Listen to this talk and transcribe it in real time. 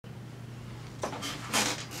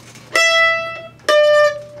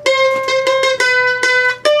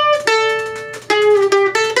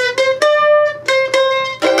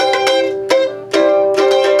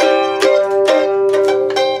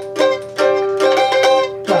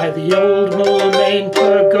by the old Mulmain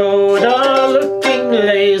pagoda, looking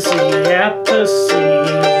lazy at the sea.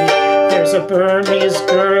 There's a Burmese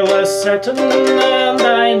girl a-settin', and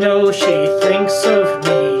I know she thinks of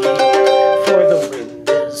me. For the wind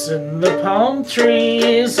is in the palm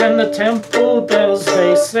trees, and the temple bells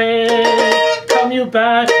they say, come you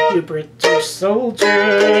back, you British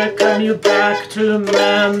soldier, come you back to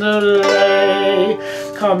Mandalay.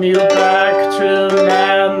 Come you back to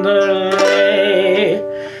Mandalay.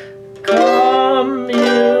 Come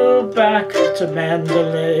you back to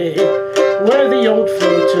Mandalay, where the old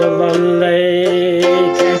flotilla lay.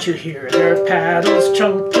 Can't you hear their paddles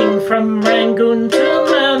chunking from Rangoon to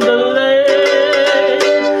Mandalay?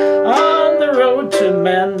 On the road to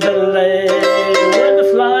Mandalay, where the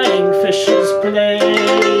flying fishes play,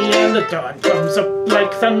 and the dawn comes up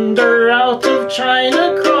like thunder out of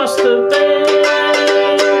China across the bay.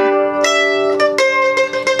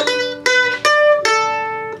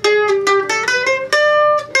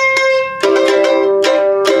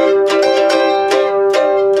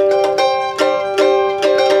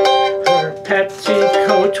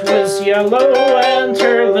 Petticoat was yellow and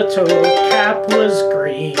her little cap was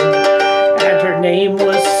green, and her name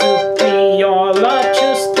was Supiola,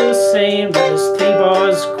 just the same as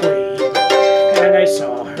Theba's queen. And I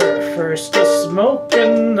saw her first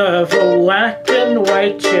a-smoking of a whackin'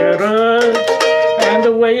 white cherub, and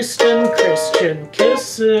a-wasting Christian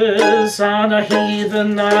kisses on a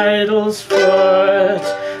heathen idol's foot,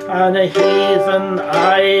 on a heathen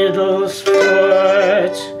idol's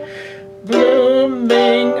foot.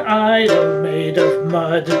 Blooming idol made of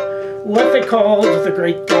mud, what they called the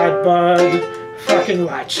great god Bud. Fucking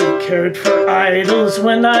lot she cared for idols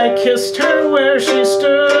when I kissed her where she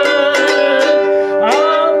stood.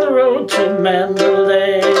 On the road to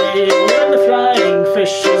Mandalay, where the flying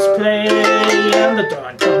fishes play, and the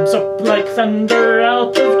dawn comes up like thunder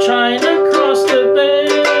out of China across the bay.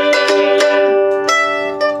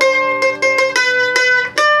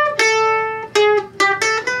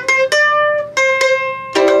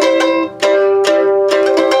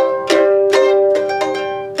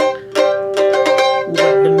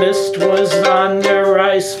 Was on the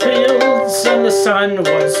rice fields and the sun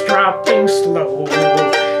was dropping slow,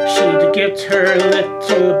 she'd get her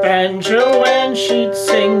little banjo and she'd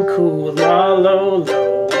sing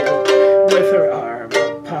cool-la-lo-lo, with her arm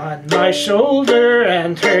upon my shoulder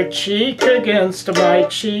and her cheek against my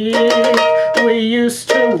cheek. We used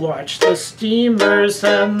to watch the steamers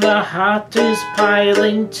and the hotties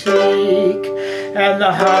piling teak, and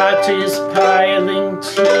the hotties piling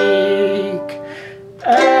teak.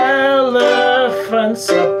 Elephants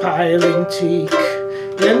a-piling teak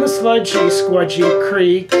in the sludgy, squudgy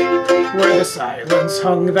creek, where the silence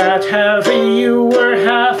hung that heavy you were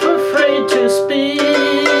half afraid to speak.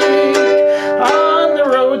 On the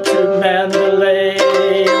road to Mandalay,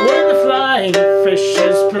 where the flying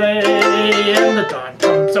fishes play, and the dawn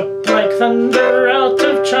comes up like thunder out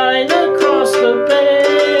of China across the bay.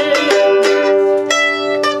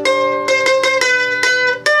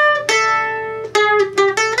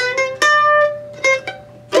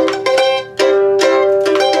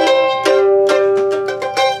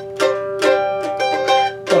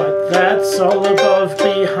 That's all above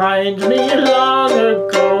behind me, long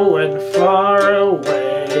ago and far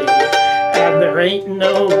away, and there ain't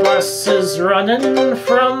no buses running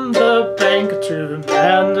from the bank to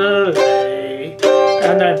Mandalay.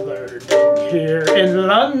 And I'm learning here in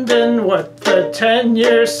London what the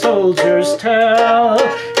 10-year soldiers tell.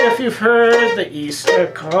 If you've heard the Easter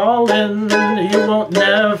callin', you won't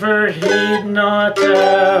never heed naught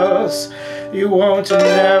else. You won't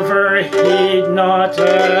never heed naught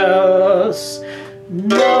else.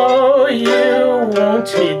 No, you won't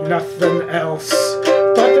heed nothing else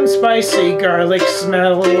but them spicy garlic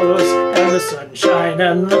smells, and the sunshine,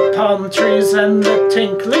 and the palm trees, and the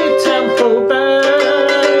tinkly temple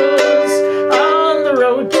bells. On the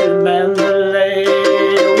road to Mandalay,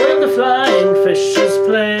 where the flying fishes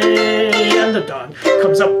play, and the dawn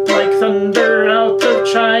comes up like thunder out of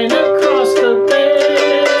China across the bay.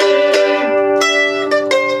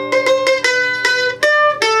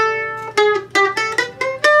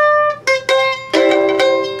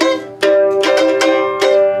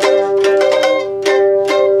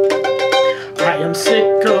 I'm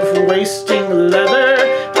sick of wasting leather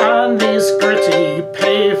on these gritty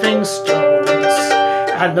paving stones,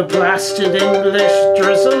 and the blasted English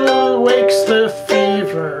drizzle wakes the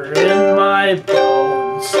fever in my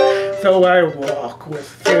bones. stands. Though I walk with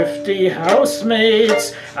 50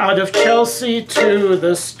 housemates out of Chelsea to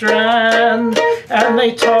the Strand, and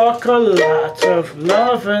they talk a lot of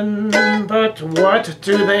lovin', but what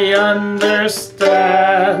do they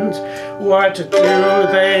understand? What do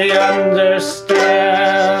they understand?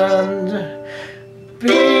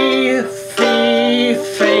 Beefy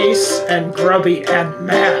face and grubby and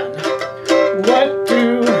man, what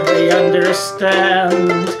do they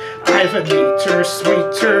understand? I've a neater,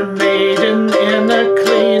 sweeter maiden in a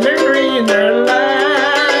cleaner, greener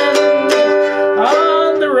land,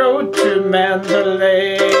 on the road to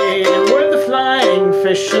Mandalay, where the flying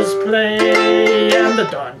fishes play, and the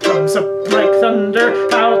dawn comes up like thunder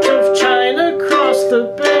out of China across the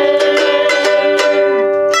bay.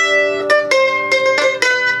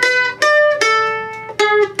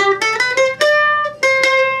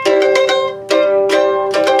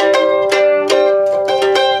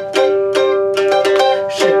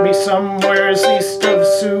 Somewheres east of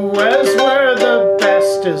Suez, where the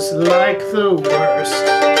best is like the worst,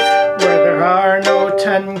 where there are no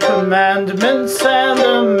 10 commandments and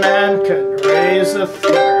a man can raise a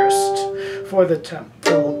thirst. For the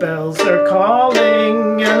temple bells are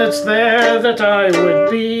calling, and it's there that I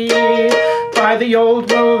would be, by the old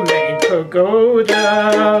Moulmein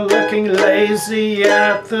pagoda, looking lazy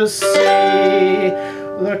at the sea,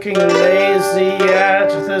 looking lazy at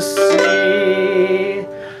the sea.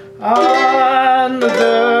 On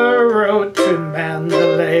the road to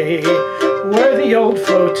Mandalay, where the old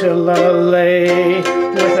flotilla lay,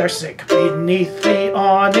 with our sick beneath the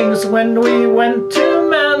awnings when we went to